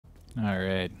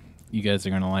Alright, you guys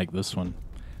are going to like this one.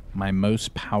 My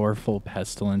most powerful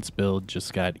Pestilence build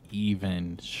just got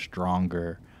even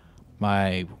stronger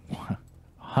by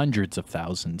hundreds of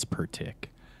thousands per tick.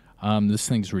 This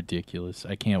thing's ridiculous.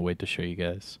 I can't wait to show you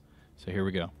guys. So here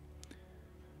we go.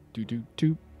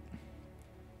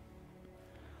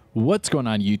 What's going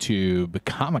on YouTube?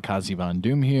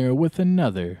 Kamikazevondoom here with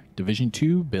another Division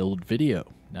 2 build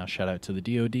video. Now shout out to the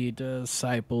DoD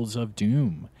Disciples of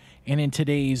Doom. And in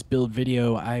today's build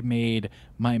video, I made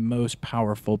my most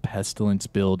powerful Pestilence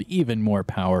build even more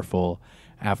powerful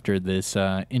after this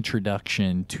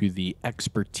introduction to the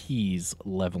expertise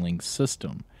leveling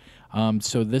system.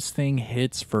 So this thing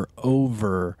hits for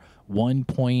over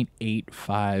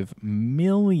 1.85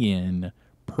 million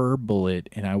per bullet,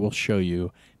 and I will show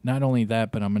you. Not only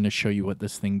that, but I'm going to show you what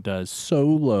this thing does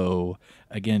solo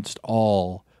against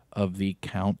all of the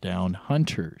countdown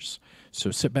hunters. So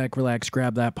sit back, relax,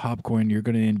 grab that popcorn. You're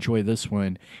going to enjoy this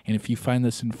one. And if you find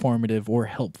this informative or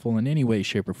helpful in any way,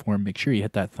 shape, or form, make sure you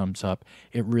hit that thumbs up.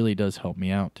 It really does help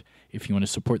me out. If you want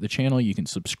to support the channel, you can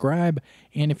subscribe.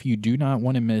 And if you do not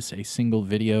want to miss a single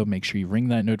video, make sure you ring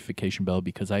that notification bell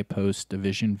because I post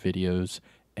Division videos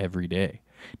every day.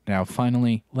 Now,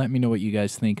 finally, let me know what you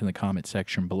guys think in the comment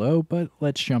section below, but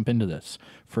let's jump into this.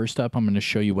 First up, I'm going to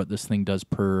show you what this thing does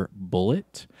per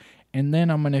bullet, and then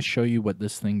I'm going to show you what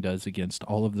this thing does against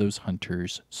all of those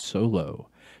hunters solo.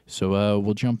 So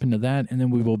we'll jump into that, and then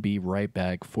we will be right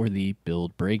back for the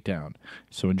build breakdown.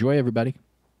 So enjoy, everybody.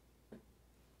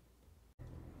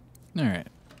 All right,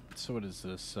 so what is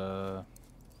this?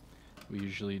 We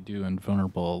usually do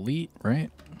Invulnerable Elite, right?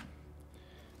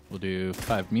 We'll do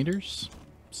 5 meters.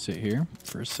 Sit here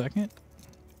for a second.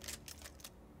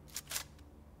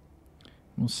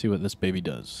 We'll see what this baby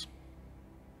does.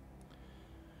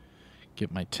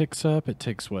 Get my ticks up. It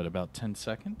takes, what, about 10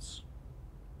 seconds?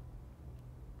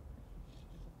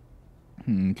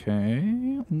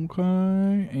 Okay,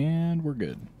 and we're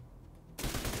good.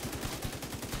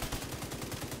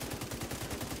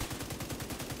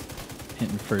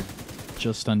 Hitting for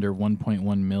just under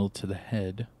 1.1 mil to the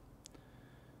head.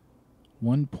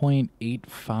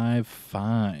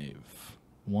 1.855.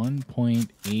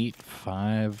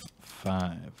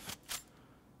 1.855.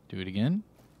 Do it again.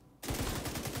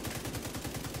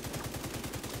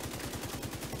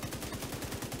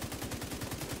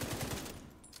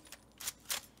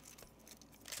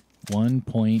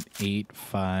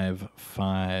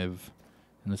 .855,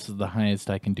 and this is the highest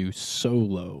I can do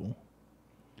solo.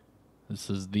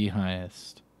 This is the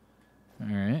highest. All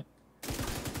right.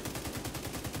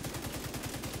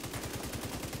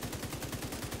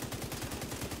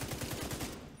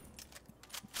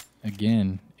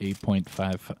 Again,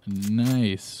 8.5.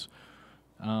 Nice.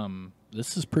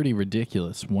 This is pretty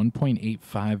ridiculous.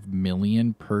 1.85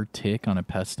 million per tick on a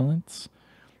Pestilence.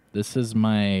 This is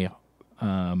my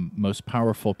most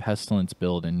powerful Pestilence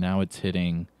build, and now it's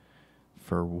hitting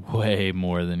for way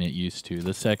more than it used to.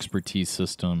 This expertise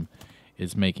system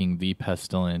is making the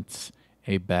Pestilence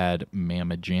a bad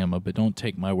mamma jamma, but don't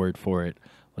take my word for it.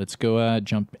 Let's go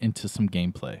jump into some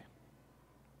gameplay.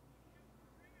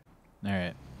 All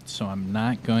right. So I'm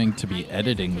not going to be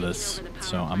editing this,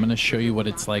 so I'm going to show you what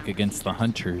it's like against the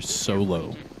hunters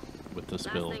solo with this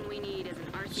build.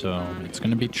 So it's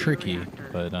going to be tricky,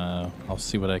 but I'll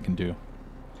see what I can do.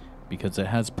 Because it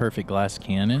has perfect glass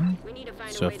cannon,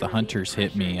 so if the hunters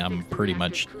hit me, I'm pretty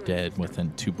much dead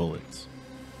within 2 bullets.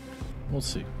 We'll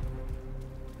see.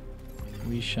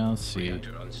 We shall see.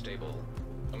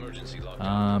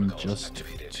 Just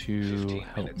to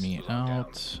help me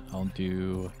out, I'll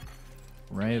do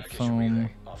riot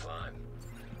foam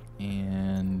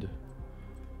and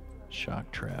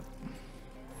shock trap.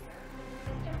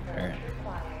 Alright.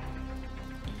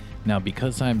 Now,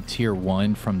 because I'm tier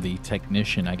 1 from the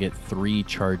technician, I get 3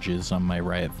 charges on my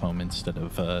riot foam instead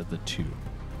of the 2.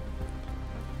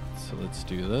 So let's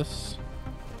do this.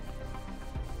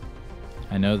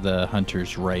 I know the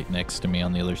hunter's right next to me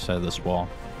on the other side of this wall,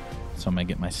 so I'm gonna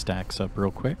get my stacks up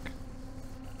real quick.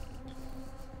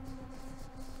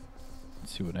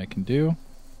 See what I can do.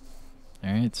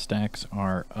 Alright, stacks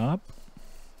are up.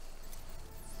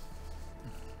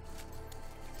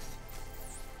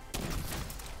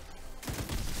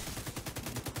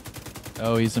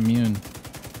 Oh, he's immune.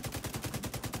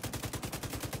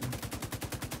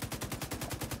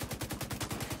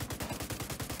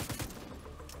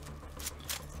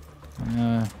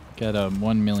 Got a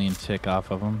 1 million tick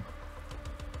off of him.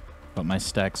 But my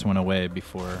stacks went away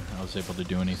before I was able to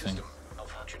do anything.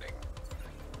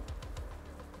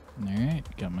 Alright,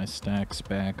 got my stacks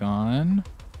back on.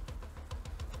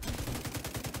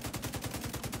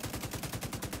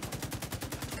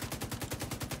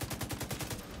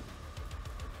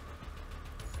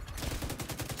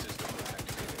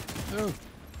 Oh.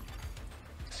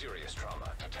 Serious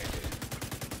trauma detected.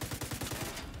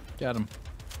 Got him.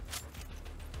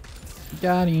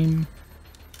 Got him.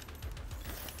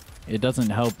 It doesn't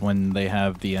help when they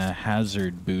have the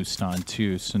hazard boost on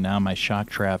too, so now my shock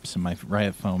traps and my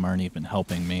riot foam aren't even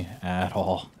helping me at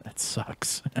all. That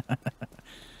sucks.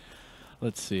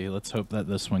 Let's see. Let's hope that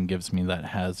this one gives me that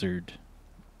hazard.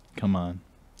 Come on.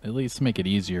 At least make it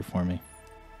easier for me.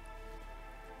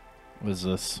 What is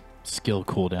this? Skill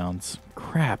cooldowns.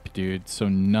 Crap, dude. So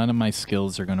none of my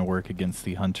skills are going to work against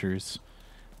the hunters.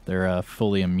 They're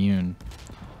fully immune.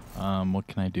 What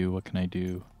can I do? What can I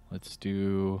do? Let's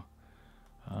do...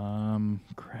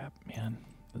 crap, man.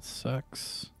 This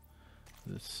sucks.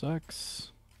 This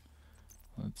sucks.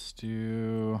 Let's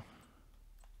do...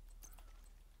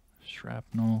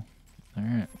 shrapnel.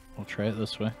 Alright, we'll try it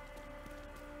this way.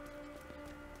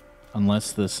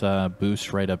 Unless this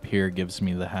boost right up here gives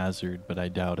me the hazard, but I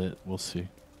doubt it. We'll see.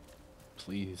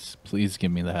 Please, please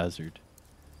give me the hazard.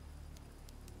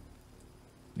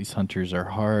 These hunters are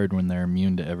hard when they're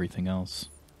immune to everything else.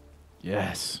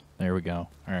 Yes, there we go.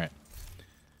 Alright.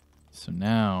 So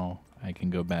now I can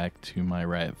go back to my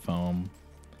riot foam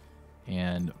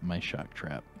and my shock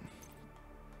trap.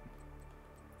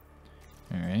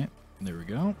 Alright, there we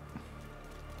go.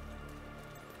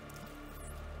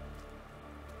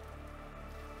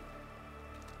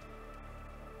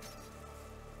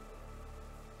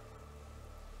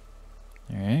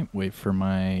 Alright, wait for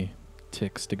my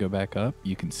ticks to go back up.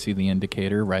 You can see the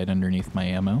indicator right underneath my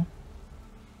ammo.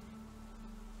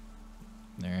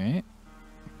 Alright.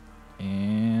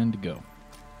 And go.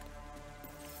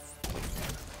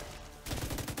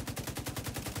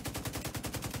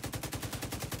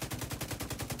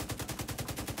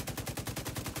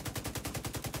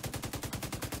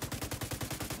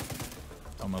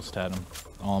 Almost had him.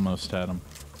 Almost had him.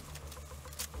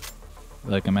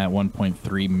 Like I'm at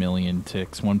 1.3 million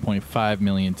ticks, 1.5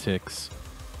 million ticks,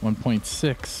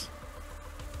 1.6.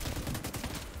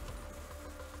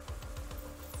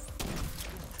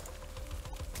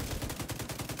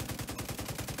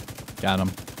 Got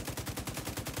him.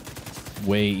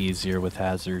 Way easier with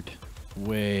hazard.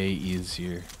 Way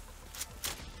easier.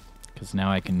 Because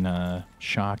now I can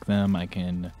shock them, I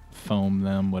can foam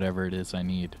them, whatever it is I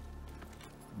need.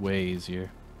 Way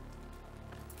easier.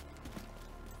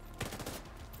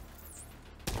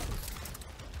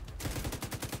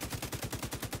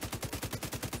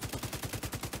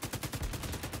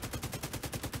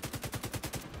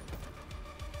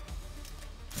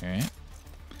 Alright.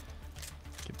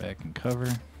 Get back in cover.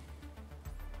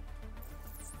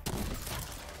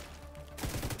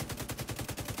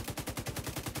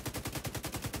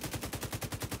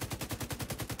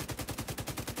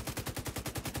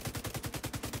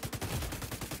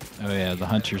 Oh yeah, the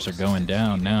hunters are going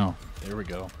down now. There we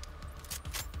go.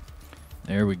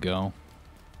 There we go.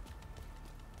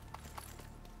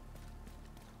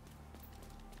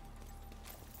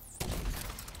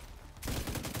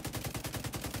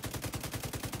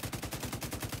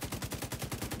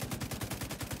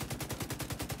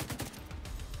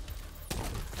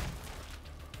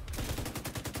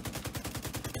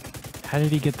 How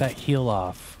did he get that heal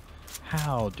off?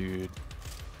 How, dude?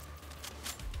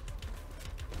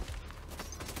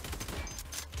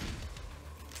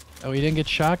 Oh, he didn't get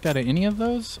shocked out of any of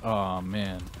those? Oh,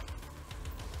 man.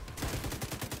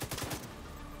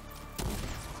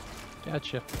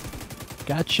 Gotcha.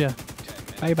 Gotcha.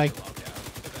 Bye-bye.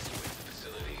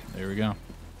 There we go.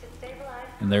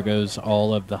 And there goes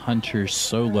all of the hunters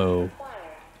solo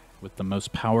with the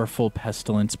most powerful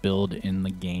Pestilence build in the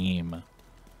game.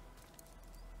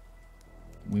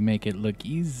 We make it look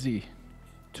easy.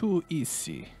 Too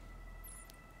easy.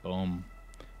 Boom.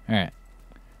 Alright.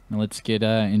 Now let's get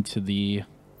into the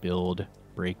build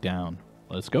breakdown.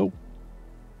 Let's go.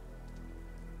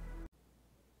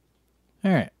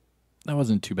 Alright. That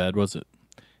wasn't too bad, was it?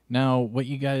 Now, what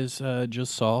you guys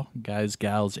just saw, guys,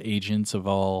 gals, agents of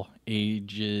all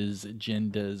ages,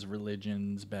 agendas,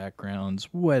 religions, backgrounds,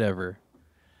 whatever.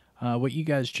 What you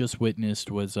guys just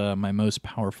witnessed was my most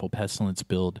powerful Pestilence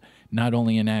build, not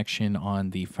only in action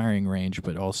on the firing range,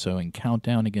 but also in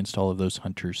countdown against all of those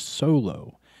hunters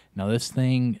solo. Now this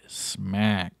thing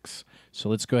smacks, so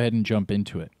let's go ahead and jump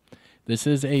into it. This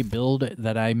is a build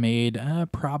that I made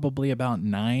probably about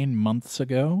 9 months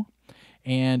ago,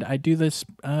 and I do this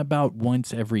about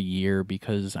once every year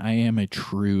because I am a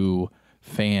true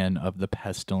fan of the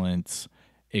Pestilence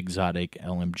exotic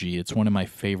LMG. It's one of my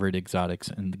favorite exotics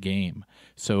in the game.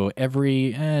 So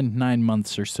every 9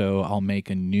 months or so, I'll make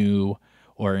a new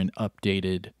or an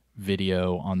updated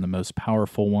video on the most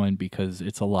powerful one because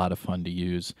it's a lot of fun to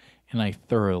use and I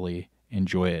thoroughly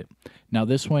enjoy it. Now,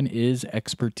 this one is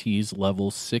expertise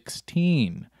level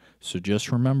 16. So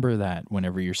just remember that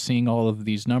whenever you're seeing all of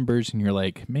these numbers and you're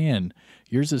like, man,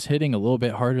 yours is hitting a little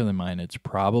bit harder than mine, it's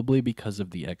probably because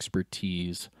of the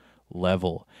expertise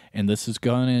level. And this is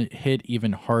going to hit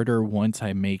even harder once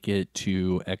I make it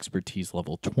to expertise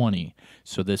level 20.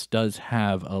 So this does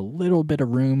have a little bit of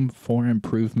room for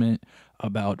improvement,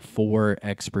 about 4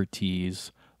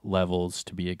 expertise levels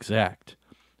to be exact.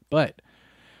 But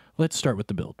let's start with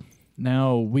the build.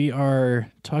 Now, we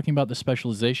are talking about the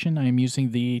specialization. I am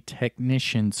using the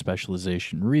Technician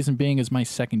specialization. Reason being is my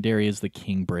secondary is the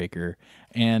Kingbreaker,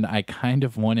 and I kind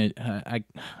of wanted, I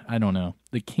don't know,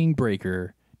 the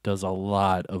Kingbreaker does a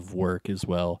lot of work as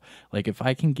well. Like, if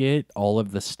I can get all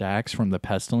of the stacks from the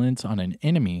Pestilence on an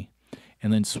enemy,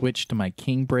 and then switch to my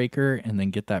Kingbreaker, and then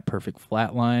get that perfect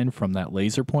flatline from that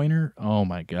laser pointer, oh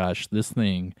my gosh, this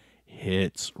thing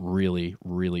hits really,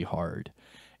 really hard.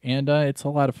 And it's a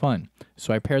lot of fun.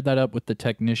 So I paired that up with the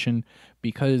Technician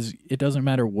because it doesn't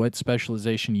matter what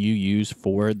specialization you use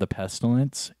for the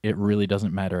Pestilence, it really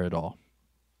doesn't matter at all.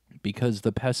 Because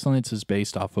the Pestilence is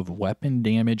based off of weapon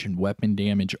damage and weapon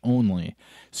damage only.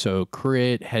 So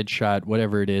crit, headshot,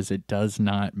 whatever it is, it does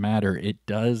not matter. It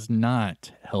does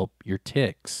not help your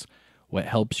ticks. What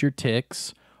helps your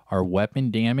ticks are weapon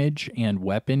damage and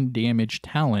weapon damage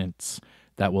talents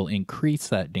that will increase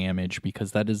that damage,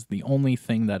 because that is the only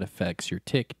thing that affects your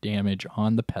tick damage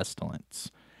on the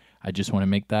Pestilence. I just want to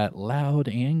make that loud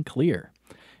and clear.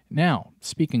 Now,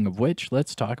 speaking of which,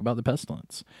 let's talk about the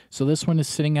Pestilence. So this one is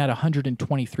sitting at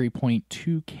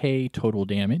 123.2k total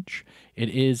damage. It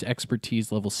is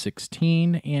expertise level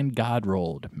 16 and God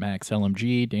rolled. Max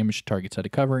LMG, damage to targets out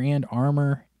of cover, and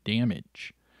armor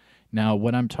damage. Now,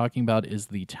 what I'm talking about is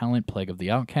the talent Plague of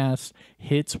the Outcast.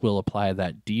 Hits will apply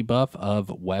that debuff of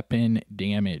weapon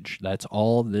damage. That's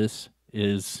all this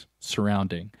is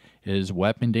surrounding, is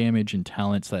weapon damage and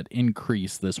talents that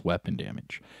increase this weapon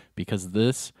damage. Because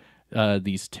these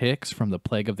ticks from the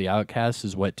Plague of the Outcast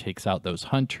is what takes out those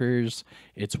hunters.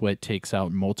 It's what takes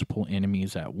out multiple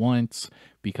enemies at once,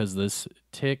 because this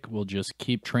tick will just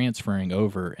keep transferring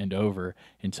over and over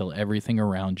until everything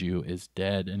around you is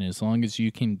dead. And as long as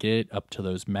you can get up to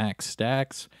those max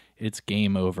stacks, it's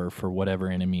game over for whatever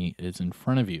enemy is in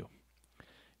front of you.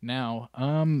 Now,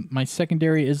 my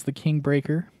secondary is the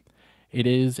Kingbreaker. It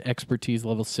is expertise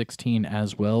level 16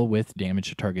 as well, with damage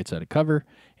to targets out of cover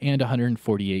and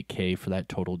 148k for that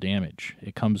total damage.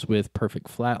 It comes with perfect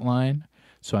flatline,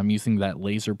 so I'm using that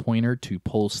laser pointer to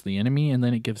pulse the enemy, and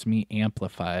then it gives me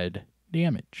amplified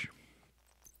damage.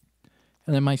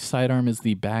 And then my sidearm is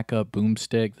the backup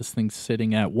boomstick. This thing's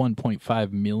sitting at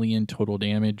 1.5 million total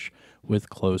damage with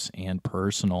close and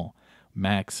personal.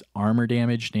 Max armor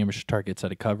damage, damage to targets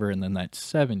out of cover, and then that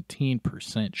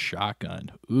 17%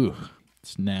 shotgun. Ooh,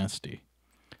 it's nasty.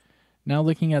 Now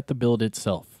looking at the build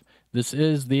itself. This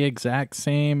is the exact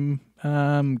same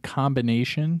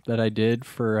combination that I did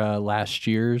for last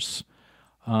year's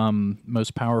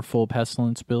most powerful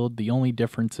Pestilence build. The only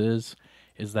difference is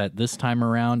that this time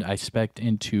around I spec'd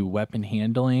into weapon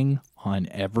handling on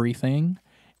everything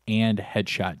and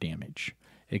headshot damage,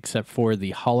 except for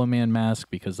the Hollow Man mask,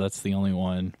 because that's the only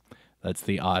one that's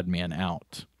the odd man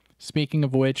out. Speaking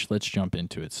of which, let's jump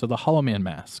into it. So the Hollow Man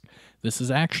mask. This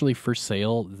is actually for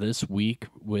sale this week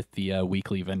with the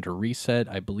weekly vendor reset.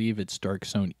 I believe it's Dark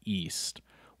Zone East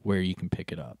where you can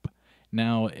pick it up.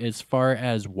 Now, as far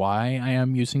as why I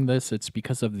am using this, it's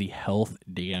because of the health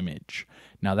damage.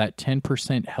 Now, that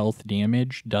 10% health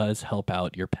damage does help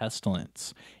out your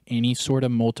Pestilence. Any sort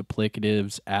of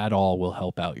multiplicatives at all will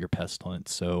help out your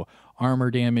Pestilence. So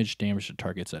armor damage, damage to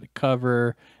targets out of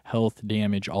cover, health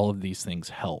damage, all of these things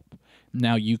help.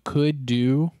 Now, you could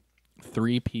do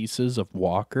 3 pieces of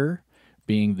Walker,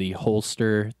 being the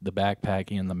holster, the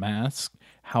backpack, and the mask.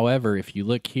 However, if you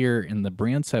look here in the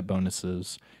brand set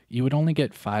bonuses, you would only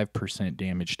get 5%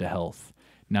 damage to health.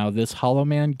 Now, this Hollow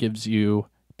Man gives you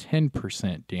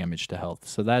 10% damage to health.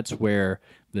 So that's where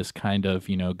this kind of,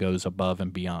 goes above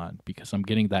and beyond, because I'm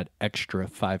getting that extra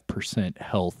 5%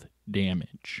 health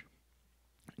damage.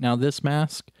 Now, this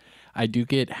mask, I do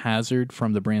get hazard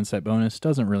from the brand set bonus.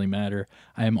 Doesn't really matter.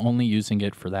 I am only using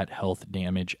it for that health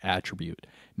damage attribute.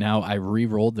 Now, I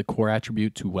re-rolled the core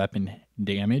attribute to weapon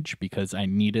damage because I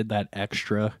needed that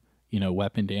extra,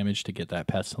 weapon damage to get that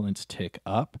Pestilence tick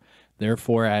up.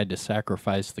 Therefore, I had to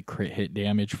sacrifice the crit hit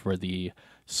damage for the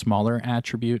smaller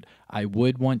attribute. I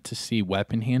would want to see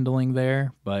weapon handling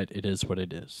there, but it is what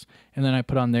it is. And then I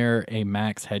put on there a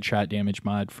max headshot damage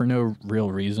mod for no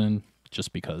real reason,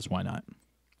 just because, why not?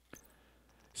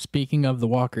 Speaking of the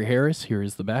Walker Harris, here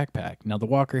is the backpack. Now, the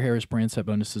Walker Harris brand set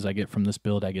bonuses I get from this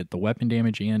build, I get the weapon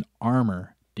damage and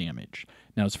armor damage.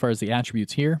 Now, as far as the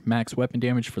attributes here, max weapon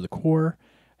damage for the core,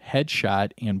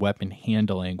 headshot, and weapon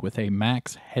handling with a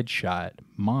max headshot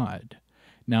mod.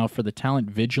 Now, for the talent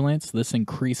Vigilance, this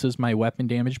increases my weapon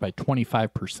damage by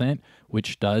 25%,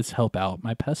 which does help out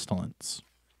my Pestilence.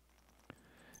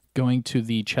 Going to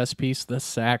the chest piece, the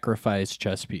Sacrifice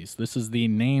chest piece. This is the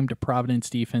named Providence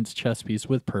Defense chest piece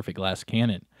with Perfect Glass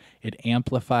Cannon. It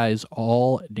amplifies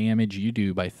all damage you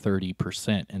do by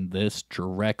 30%, and this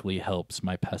directly helps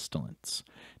my Pestilence.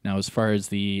 Now, as far as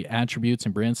the attributes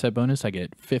and brand set bonus, I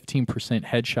get 15%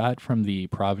 headshot from the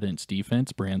Providence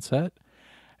Defense brand set.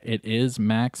 It is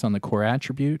max on the core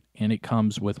attribute, and it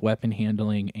comes with weapon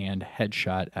handling and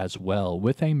headshot as well,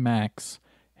 with a max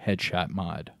headshot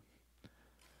mod.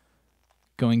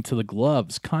 Going to the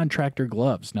gloves, Contractor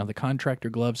gloves. Now, the Contractor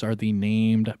gloves are the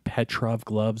named Petrov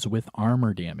gloves with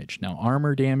armor damage. Now,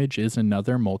 armor damage is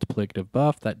another multiplicative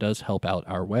buff that does help out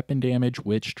our weapon damage,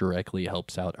 which directly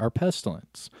helps out our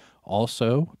Pestilence.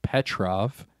 Also,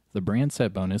 Petrov, the brand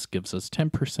set bonus, gives us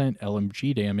 10%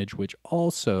 LMG damage, which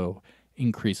also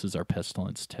increases our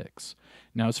Pestilence ticks.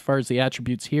 Now, as far as the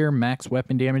attributes here, max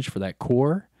weapon damage for that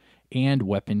core and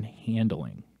weapon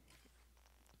handling.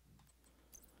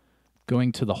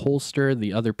 Going to the holster,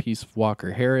 the other piece of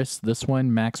Walker Harris. This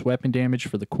one, max weapon damage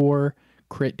for the core,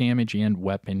 crit damage, and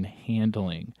weapon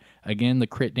handling. Again, the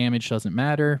crit damage doesn't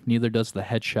matter, neither does the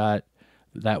headshot.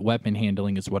 That weapon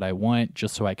handling is what I want,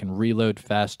 just so I can reload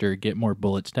faster, get more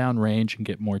bullets downrange, and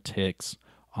get more ticks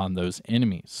on those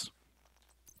enemies.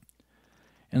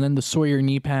 And then the Sawyer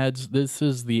knee pads, this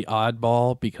is the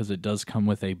oddball because it does come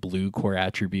with a blue core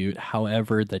attribute.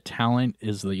 However, the talent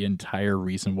is the entire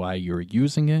reason why you're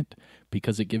using it,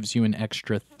 because it gives you an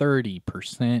extra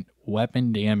 30%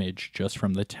 weapon damage just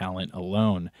from the talent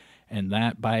alone. And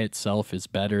that by itself is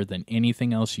better than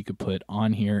anything else you could put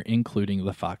on here, including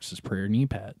the Fox's Prayer knee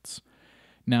pads.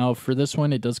 Now, for this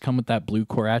one, it does come with that blue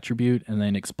core attribute and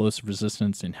then explosive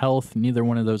resistance and health. Neither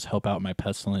one of those help out my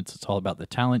Pestilence. It's all about the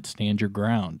talent, stand your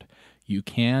ground. You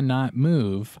cannot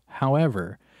move.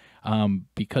 However,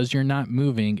 because you're not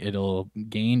moving, it'll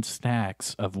gain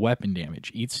stacks of weapon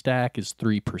damage. Each stack is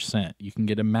 3%. You can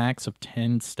get a max of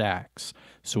 10 stacks.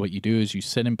 So what you do is you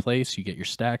sit in place, you get your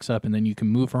stacks up, and then you can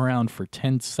move around for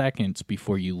 10 seconds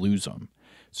before you lose them.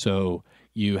 So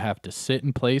you have to sit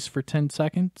in place for 10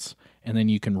 seconds, and then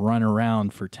you can run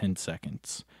around for 10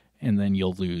 seconds, and then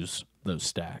you'll lose those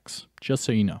stacks, just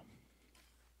so you know.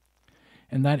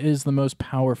 And that is the most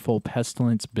powerful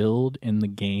Pestilence build in the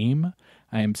game.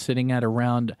 I am sitting at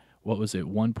around,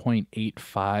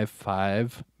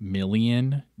 1.855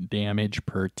 million damage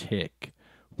per tick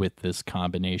with this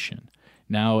combination.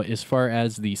 Now, as far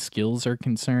as the skills are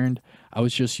concerned, I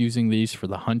was just using these for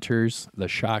the hunters, the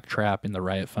shock trap, and the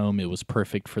riot foam. It was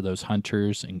perfect for those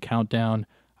hunters and countdown.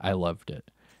 I loved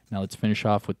it. Now let's finish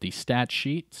off with the stat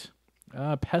sheet.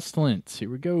 Pestilence, here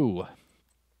we go.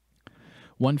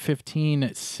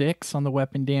 115.6 on the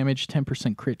weapon damage,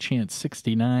 10% crit chance,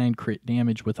 69 crit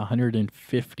damage with 150%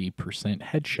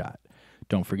 headshot.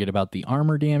 Don't forget about the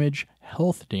armor damage,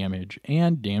 health damage,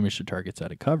 and damage to targets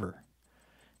out of cover.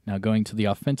 Now going to the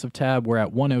offensive tab, we're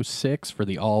at 106 for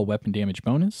the all weapon damage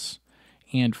bonus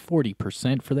and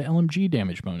 40% for the LMG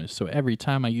damage bonus. So every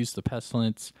time I use the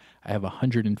Pestilence, I have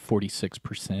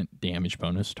 146% damage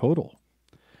bonus total.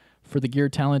 For the gear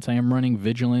talents, I am running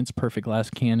Vigilance, Perfect Glass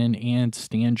Cannon, and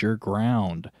Stand Your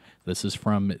Ground. This is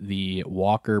from the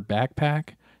Walker backpack,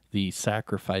 the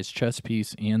Sacrifice chest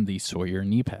piece, and the Sawyer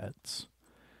knee pads.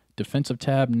 Defensive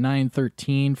tab,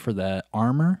 913 for the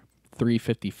armor,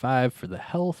 355 for the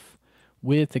health,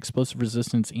 with explosive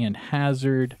resistance and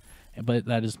hazard, but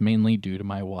that is mainly due to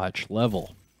my watch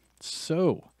level.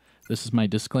 So, this is my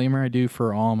disclaimer I do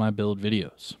for all my build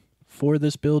videos. For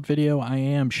this build video, I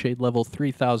am shade level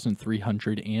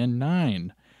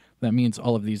 3,309. That means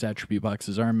all of these attribute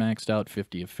boxes are maxed out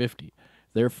 50 of 50.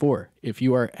 Therefore, if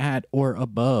you are at or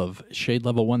above shade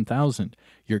level 1000,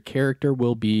 your character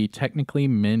will be technically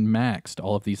min-maxed.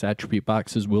 All of these attribute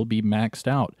boxes will be maxed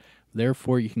out.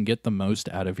 Therefore, you can get the most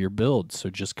out of your build. So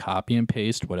just copy and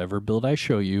paste whatever build I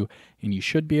show you, and you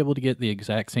should be able to get the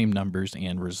exact same numbers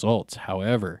and results.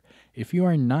 However, if you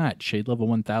are not shade level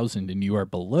 1000 and you are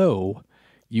below,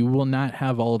 you will not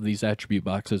have all of these attribute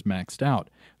boxes maxed out.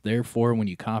 Therefore, when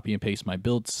you copy and paste my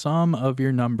build, some of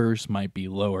your numbers might be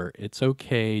lower. It's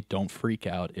okay, don't freak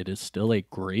out. It is still a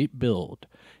great build.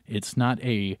 It's not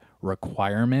a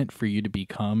requirement for you to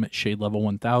become shade level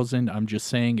 1000. I'm just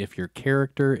saying if your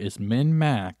character is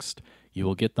min-maxed, you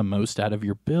will get the most out of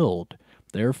your build.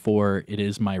 Therefore, it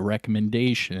is my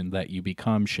recommendation that you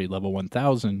become Shade Level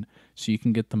 1000 so you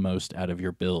can get the most out of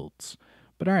your builds.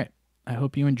 But all right, I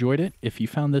hope you enjoyed it. If you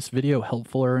found this video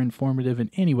helpful or informative in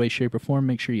any way, shape, or form,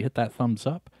 make sure you hit that thumbs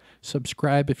up.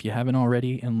 Subscribe if you haven't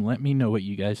already, and let me know what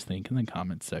you guys think in the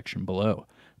comments section below.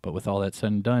 But with all that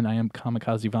said and done, I am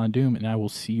Kamikazevondoom, and I will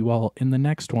see you all in the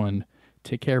next one.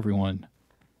 Take care, everyone.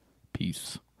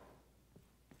 Peace.